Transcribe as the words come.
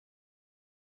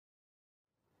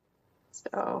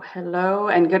So hello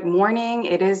and good morning.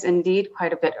 It is indeed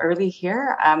quite a bit early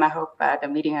here. I hope the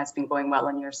meeting has been going well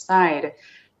on your side.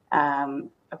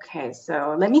 Okay,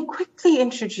 so let me quickly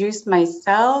introduce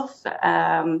myself.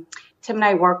 Tim and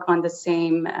I work on the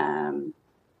same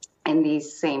in the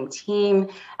same team.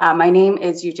 My name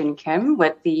is Yoojin Kim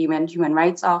with the UN Human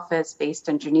Rights Office based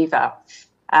in Geneva.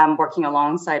 I'm working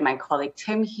alongside my colleague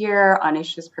Tim here on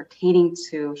issues pertaining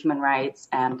to human rights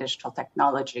and digital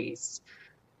technologies.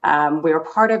 We are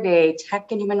part of a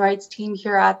tech and human rights team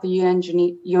here at the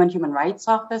UN Human Rights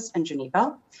Office in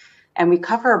Geneva, and we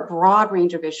cover a broad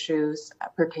range of issues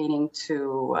pertaining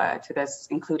to this,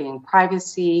 including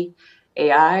privacy,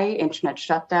 AI, internet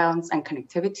shutdowns and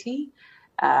connectivity,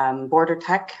 border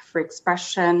tech, free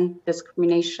expression,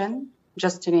 discrimination,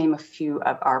 just to name a few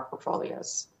of our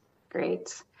portfolios.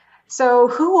 Great. So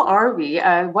who are we?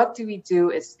 What do we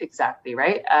do is exactly,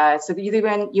 right? So the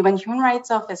UN Human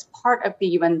Rights Office is part of the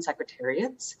UN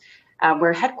Secretariat.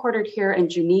 We're headquartered here in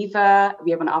Geneva.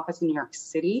 We have an office in New York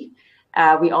City.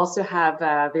 We also have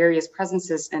various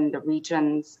presences in the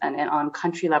regions and on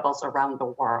country levels around the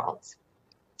world.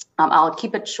 I'll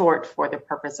keep it short for the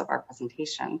purpose of our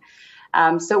presentation.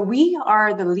 So we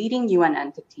are the leading UN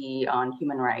entity on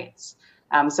human rights.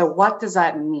 So what does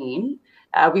that mean?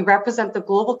 We represent the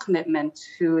global commitment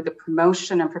to the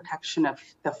promotion and protection of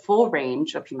the full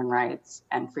range of human rights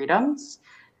and freedoms.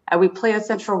 We play a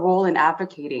central role in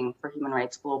advocating for human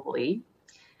rights globally.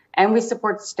 And we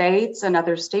support states and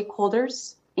other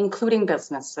stakeholders, including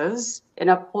businesses, in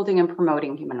upholding and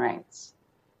promoting human rights.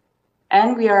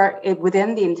 And we are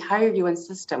within the entire UN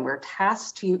system. We're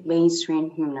tasked to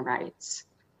mainstream human rights.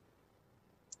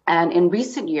 And in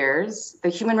recent years, the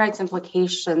human rights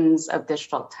implications of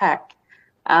digital tech,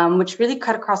 which really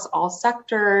cut across all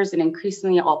sectors and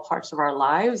increasingly all parts of our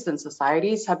lives and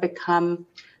societies, have become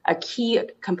a key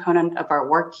component of our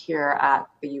work here at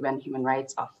the UN Human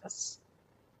Rights Office.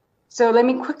 So let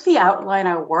me quickly outline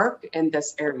our work in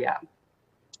this area.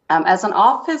 As an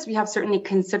office, we have certainly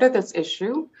considered this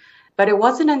issue, but it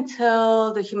wasn't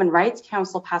until the Human Rights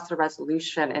Council passed a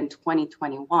resolution in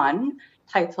 2021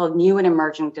 titled New and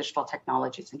Emerging Digital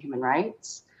Technologies and Human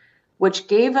Rights, which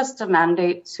gave us the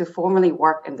mandate to formally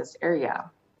work in this area.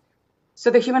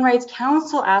 So the Human Rights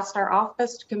Council asked our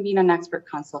office to convene an expert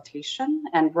consultation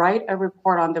and write a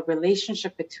report on the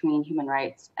relationship between human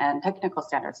rights and technical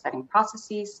standard setting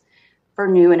processes for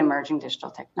new and emerging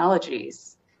digital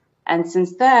technologies. And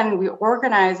since then, we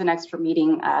organized an expert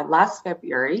meeting last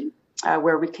February,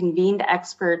 where we convened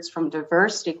experts from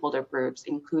diverse stakeholder groups,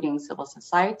 including civil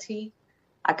society,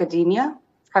 academia,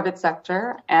 private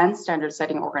sector, and standard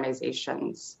setting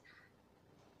organizations.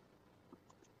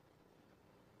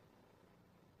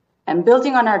 And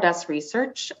building on our desk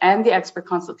research and the expert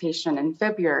consultation in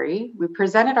February, we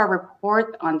presented our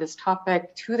report on this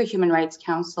topic to the Human Rights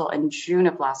Council in June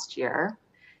of last year.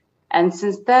 And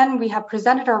since then, we have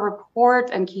presented our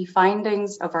report and key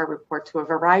findings of our report to a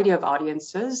variety of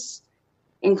audiences,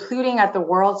 including at the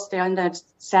World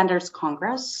Standards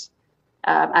Congress,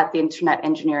 at the Internet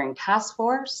Engineering Task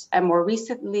Force, and more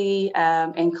recently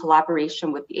in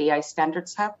collaboration with the AI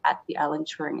Standards Hub at the Alan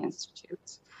Turing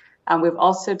Institute. We've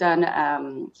also done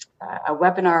a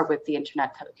webinar with the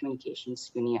Internet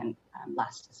Telecommunications Union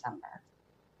last December.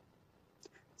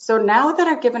 So now that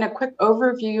I've given a quick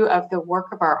overview of the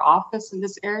work of our office in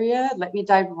this area, let me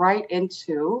dive right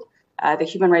into the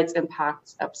human rights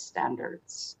impacts of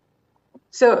standards.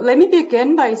 So let me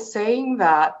begin by saying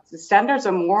that the standards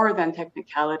are more than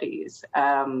technicalities.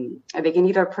 They can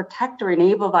either protect or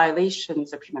enable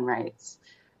violations of human rights.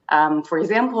 For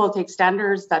example, take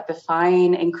standards that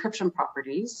define encryption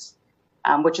properties,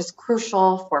 which is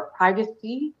crucial for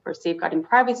privacy, for safeguarding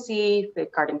privacy,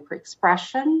 safeguarding free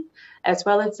expression, as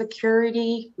well as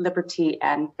security, liberty,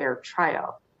 and fair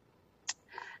trial.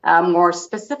 More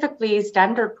specifically,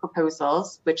 standard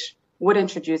proposals, which would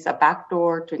introduce a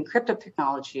backdoor to encrypted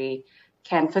technology,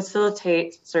 can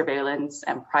facilitate surveillance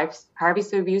and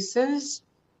privacy abuses,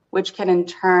 which can in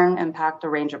turn impact a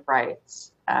range of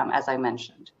rights, as I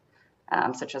mentioned,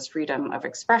 such as freedom of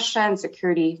expression,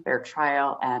 security, fair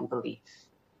trial, and belief.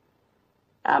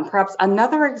 Perhaps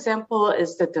another example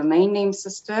is the domain name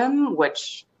system,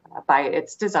 which by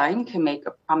its design can make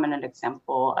a prominent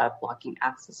example of blocking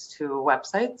access to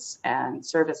websites and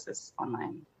services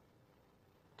online.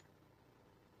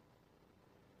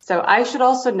 So I should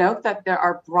also note that there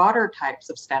are broader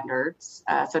types of standards,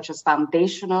 such as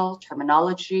foundational,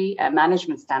 terminology, and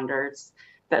management standards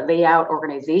that lay out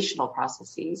organizational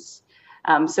processes.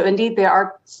 So indeed, there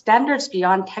are standards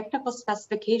beyond technical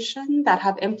specification that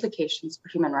have implications for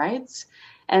human rights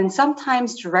and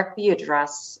sometimes directly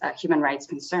address human rights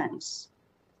concerns.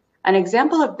 An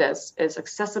example of this is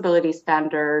accessibility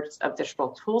standards of digital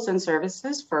tools and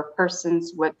services for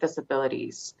persons with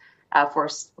disabilities.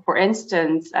 For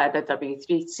instance, the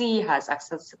W3C has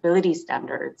accessibility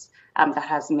standards that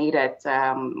has made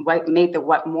the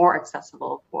web more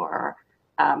accessible for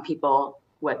people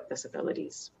with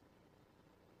disabilities.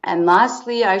 And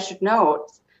lastly, I should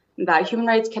note that human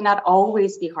rights cannot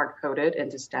always be hard-coded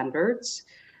into standards.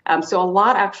 So a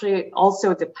lot actually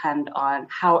also depend on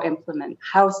how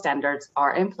standards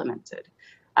are implemented.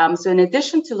 So in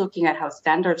addition to looking at how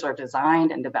standards are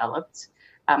designed and developed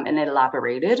and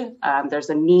elaborated, there's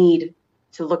a need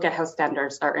to look at how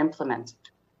standards are implemented.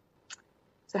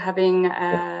 So having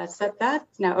said that,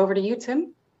 now over to you,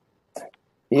 Tim.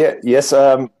 Yes,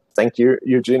 thank you,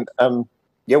 Yoojin.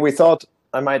 We thought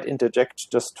I might interject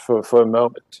just for a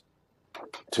moment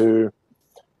to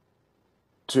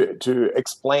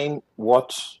explain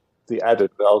what the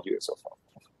added value is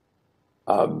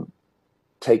of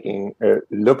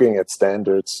looking at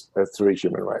standards through a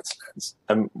human rights lens.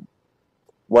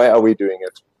 Why are we doing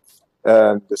it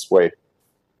this way?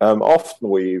 Often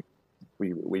we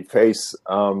face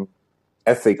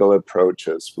ethical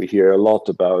approaches. We hear a lot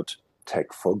about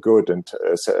tech for good and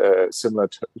similar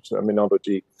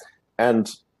terminology. And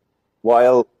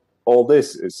while all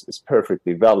this is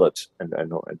perfectly valid, and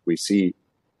we see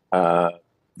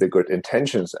the good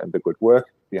intentions and the good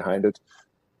work behind it,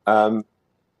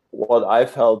 what I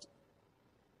felt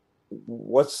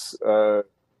was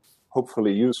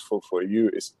hopefully useful for you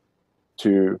is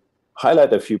to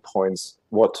highlight a few points.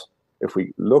 What if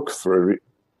we look through a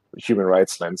human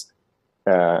rights lens,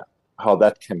 how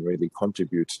that can really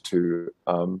contribute to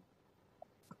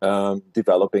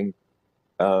developing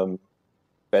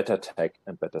better tech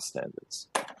and better standards.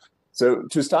 So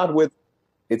to start with,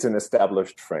 it's an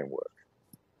established framework.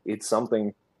 It's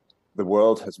something the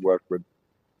world has worked with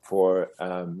for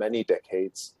many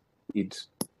decades. It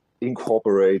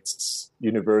incorporates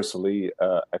universally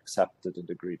accepted and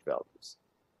agreed values.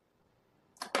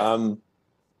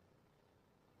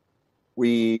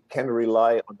 We can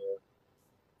rely on a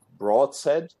broad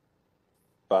set,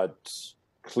 but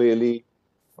clearly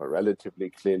or relatively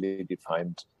clearly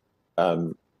defined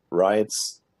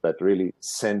rights that really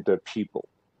center people,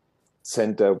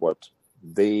 center what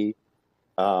they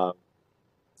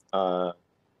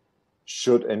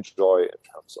should enjoy in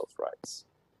terms of rights.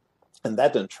 And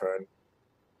that in turn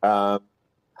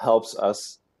helps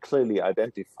us clearly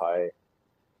identify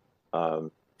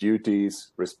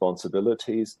duties,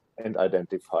 responsibilities, and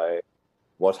identify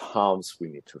what harms we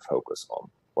need to focus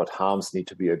on, what harms need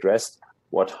to be addressed,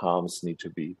 what harms need to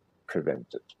be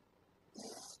prevented.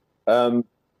 And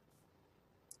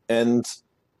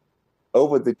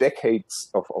over the decades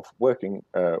of working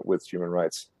with human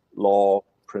rights law,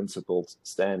 principles,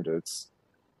 standards,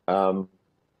 a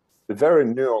very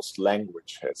nuanced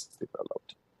language has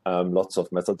developed, lots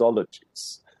of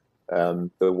methodologies,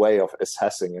 the way of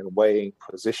assessing and weighing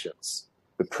positions,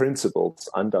 the principles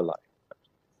underlying that.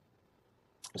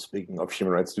 Speaking of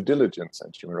human rights due diligence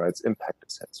and human rights impact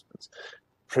assessments,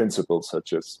 principles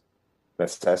such as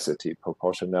necessity,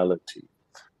 proportionality,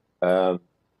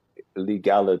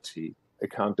 legality,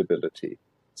 accountability,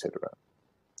 etc.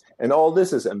 And all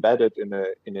this is embedded in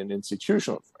an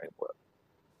institutional framework.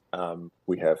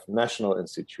 We have national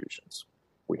institutions,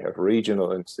 we have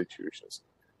regional institutions,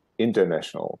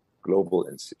 international, global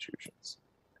institutions.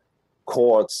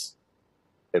 Courts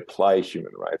apply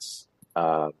human rights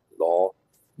law,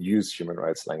 use human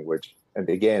rights language, and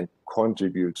again,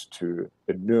 contribute to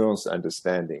a nuanced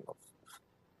understanding of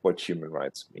what human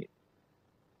rights mean.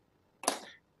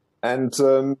 And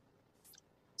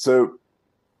so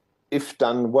if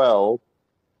done well,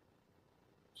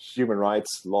 human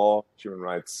rights law, human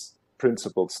rights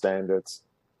principles, standards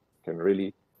can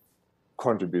really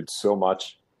contribute so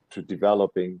much to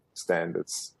developing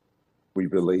standards we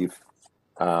believe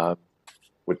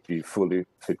would be fully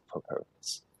fit for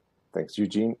purpose. Thanks.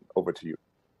 Yoojin, over to you.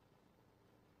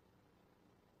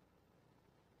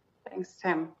 Thanks,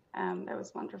 Tim. That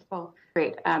was wonderful.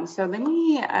 Great. So let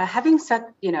me, having said,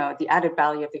 the added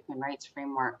value of the human rights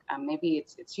framework, maybe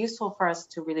it's useful for us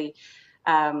to really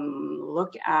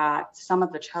look at some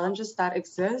of the challenges that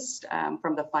exist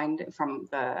from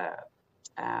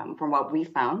what we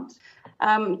found.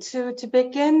 To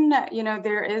begin,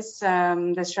 there is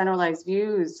this generalized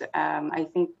views. I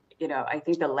think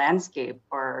the landscape,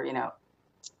 or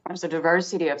there's a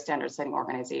diversity of standard setting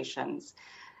organizations.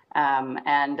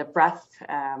 And the breadth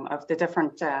of the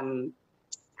different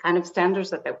kind of standards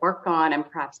that they work on, and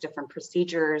perhaps different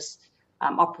procedures,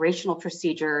 operational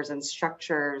procedures and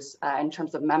structures in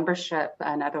terms of membership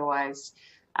and otherwise.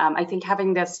 I think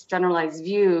having this generalized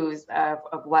views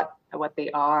of what they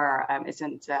are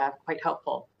isn't quite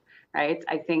helpful, right?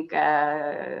 I think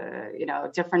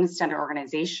different standard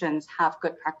organizations have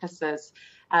good practices.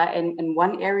 In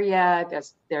one area,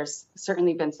 there's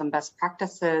certainly been some best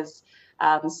practices.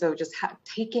 So just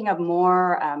taking a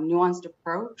more nuanced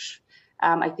approach,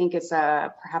 I think is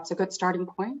perhaps a good starting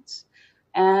point.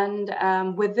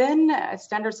 And within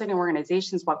standard setting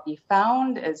organizations, what we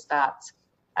found is that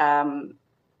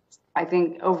I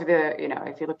think over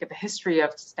if you look at the history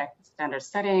of standard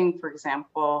setting, for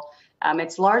example,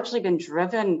 it's largely been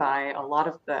driven by a lot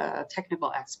of the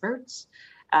technical experts.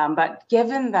 But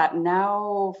given that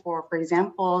now, for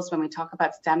examples, when we talk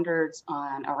about standards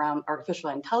around artificial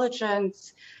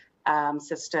intelligence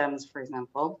systems, for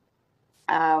example,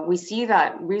 we see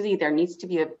that really there needs to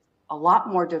be a lot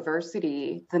more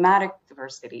diversity, thematic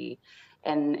diversity,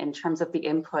 in terms of the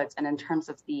inputs and in terms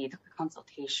of the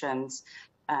consultations,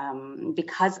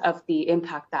 because of the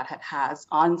impact that it has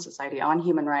on society, on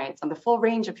human rights, on the full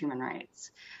range of human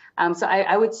rights. So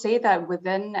I would say that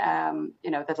within,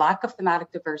 the lack of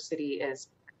thematic diversity is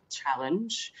a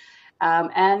challenge.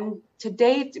 And to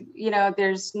date,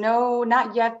 there's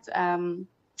not yet a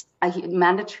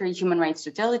mandatory human rights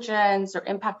due diligence or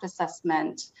impact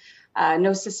assessment,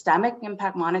 no systemic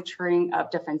impact monitoring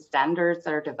of different standards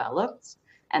that are developed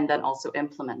and then also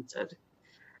implemented.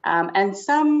 And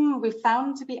some we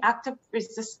found to be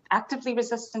actively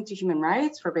resistant to human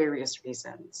rights for various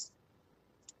reasons.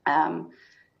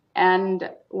 And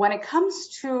when it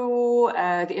comes to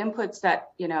the inputs that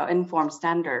inform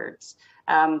standards,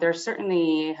 there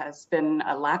certainly has been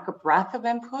a lack of breadth of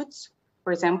inputs.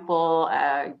 For example,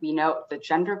 we note the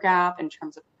gender gap in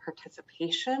terms of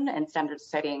participation in standard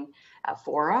setting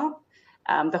fora.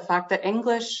 The fact that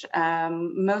English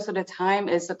most of the time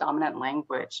is the dominant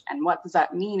language. And what does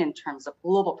that mean in terms of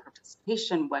global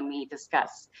participation when we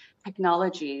discuss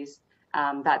technologies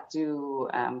that do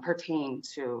pertain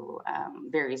to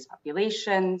various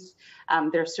populations?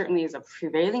 There certainly is a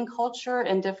prevailing culture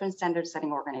in different standard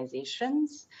setting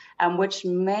organizations, which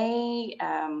may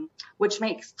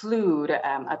exclude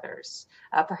others,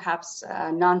 perhaps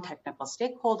non-technical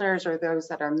stakeholders or those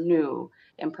that are new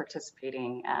in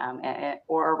participating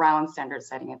or around standard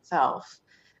setting itself.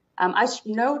 I should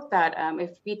note that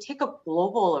if we take a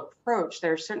global approach,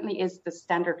 there certainly is the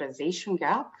standardization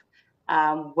gap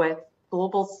with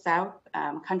Global South,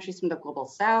 countries from the Global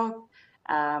South,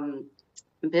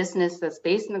 business that's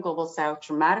based in the Global South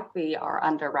dramatically are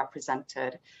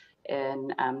underrepresented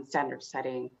in standard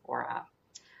setting fora.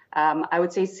 I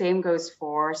would say same goes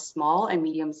for small and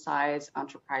medium-sized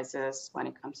enterprises when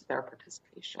it comes to their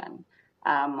participation.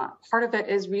 Part of it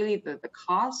is really the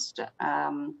cost,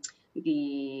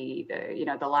 the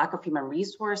lack of human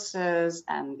resources,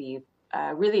 and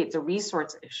really it's a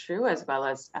resource issue as well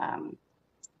as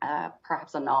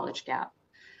perhaps a knowledge gap.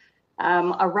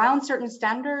 Around certain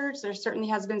standards, there certainly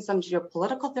has been some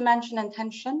geopolitical dimension and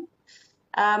tension.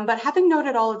 But having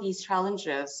noted all of these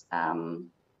challenges,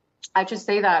 I just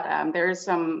say that there is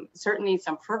certainly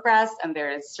some progress, and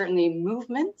there is certainly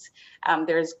movement.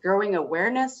 There is growing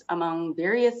awareness among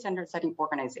various standard setting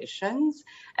organizations,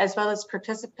 as well as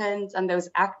participants and those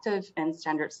active in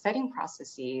standard setting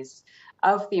processes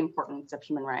of the importance of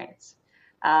human rights.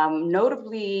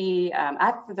 Notably,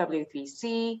 at the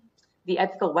W3C, the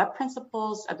ethical web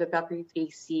principles of the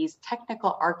W3C's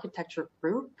technical architecture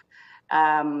group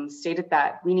stated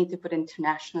that we need to put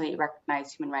internationally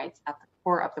recognized human rights at the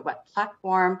core of the web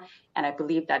platform. And I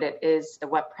believe that it is the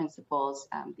web principles,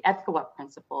 the ethical web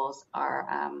principles are,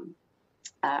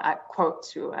 I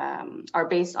quote, are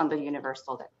based on the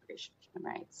Universal Declaration of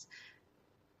Human Rights.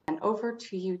 And over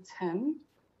to you, Tim.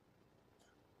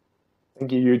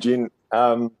 Thank you, Yoojin.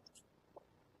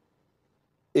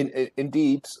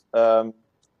 Indeed,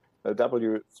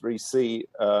 W3C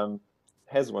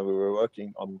has, when we were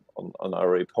working on our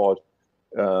report,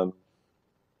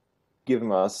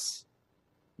 given us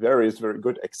various very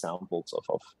good examples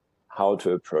of how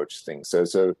to approach things.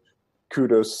 So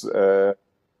kudos to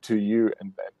you,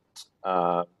 and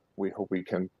we hope we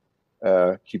can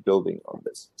keep building on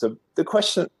this. So the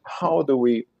question, how do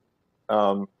we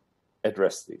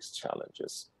address these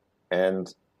challenges?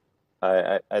 And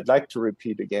I'd like to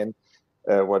repeat again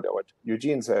what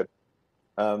Yoojin said.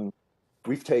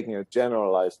 We've taken a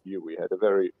generalized view. We had a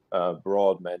very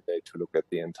broad mandate to look at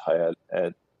the entire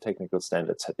technical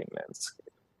standard setting landscape.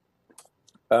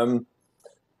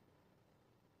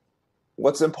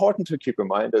 What's important to keep in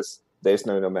mind is there's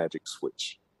no magic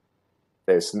switch.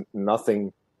 There's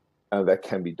nothing that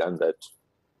can be done that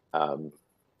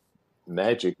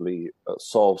magically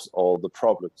solves all the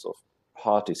problems of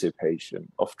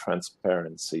participation, of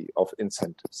transparency, of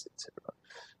incentives,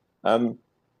 etc.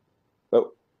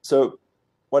 So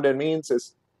what it means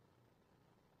is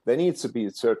there needs to be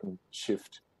a certain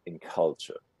shift in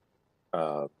culture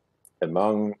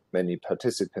among many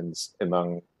participants,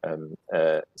 among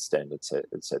standard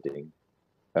setting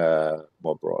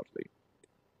more broadly.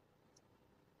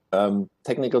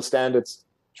 Technical standards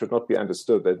should not be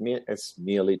understood as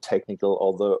merely technical,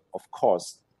 although, of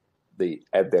course, they,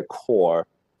 at their core,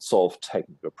 solve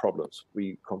technical problems.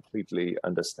 We completely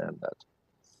understand that.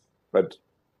 But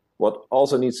what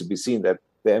also needs to be seen that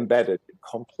they're embedded in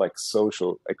complex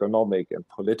social, economic, and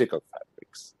political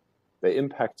fabrics. Their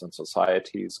impact on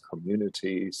societies,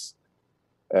 communities,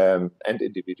 and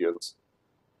individuals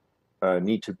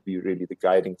need to be really the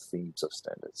guiding themes of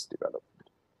standards development.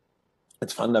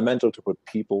 It's fundamental to put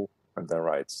people and their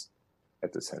rights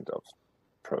at the center of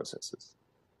processes.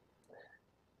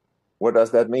 What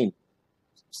does that mean?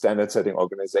 Standard setting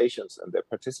organizations and their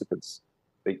participants,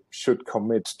 they should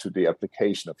commit to the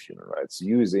application of human rights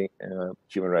using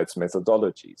human rights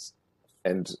methodologies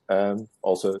and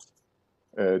also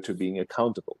to being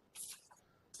accountable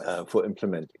for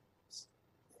implementing this.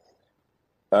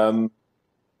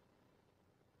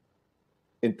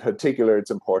 In particular, it's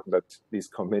important that these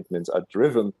commitments are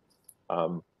driven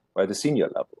by the senior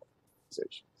level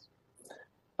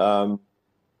organizations.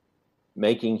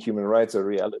 Making human rights a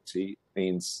reality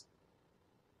means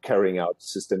carrying out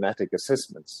systematic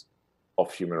assessments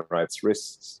of human rights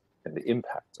risks and the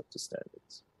impact of the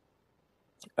standards.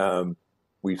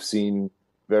 We've seen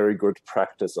very good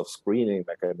practice of screening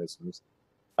mechanisms,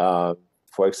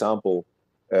 for example,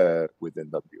 within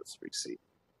W3C.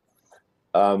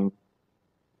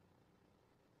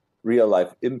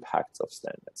 Real-life impacts of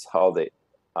standards, how they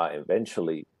are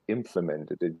eventually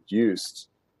implemented and used,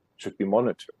 should be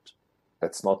monitored.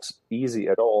 That's not easy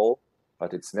at all,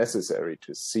 but it's necessary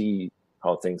to see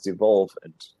how things evolve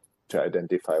and to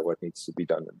identify what needs to be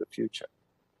done in the future.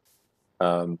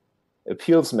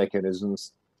 Appeals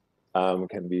mechanisms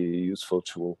can be a useful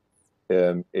tool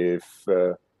if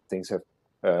things have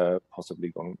possibly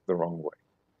gone the wrong way.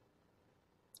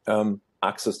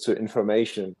 Access to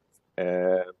information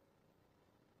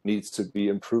needs to be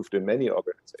improved in many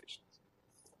organizations.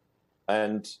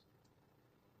 And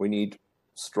we need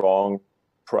strong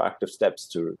proactive steps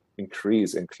to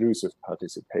increase inclusive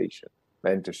participation,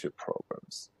 mentorship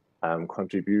programs,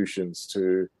 contributions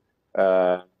to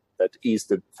that ease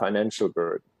the financial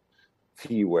burden,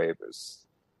 fee waivers,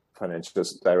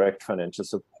 direct financial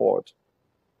support,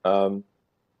 the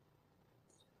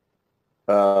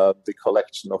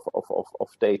collection of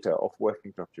data, of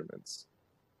working documents,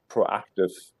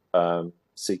 proactive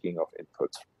seeking of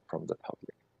input from the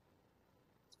public.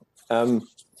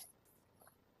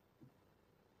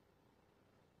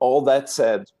 All that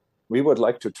said, we would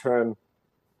like to turn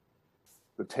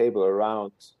the table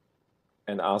around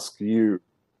and ask you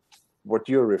what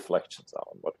your reflections are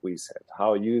on what we said,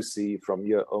 how you see from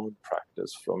your own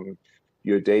practice, from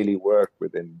your daily work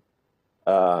within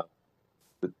the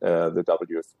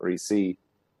W3C,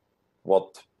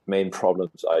 what main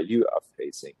problems you are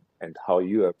facing and how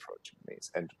you are approaching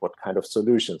these and what kind of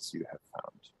solutions you have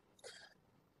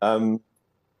found.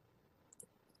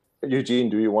 Yoojin,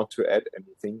 do you want to add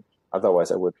anything? Otherwise,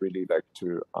 I would really like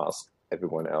to ask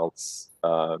everyone else,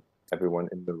 everyone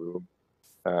in the room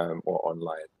or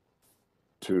online,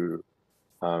 to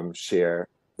share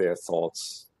their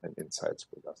thoughts and insights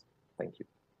with us. Thank you.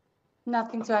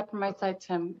 Nothing to add from my side,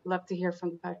 Tim. Love to hear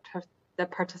from the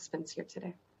participants here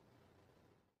today.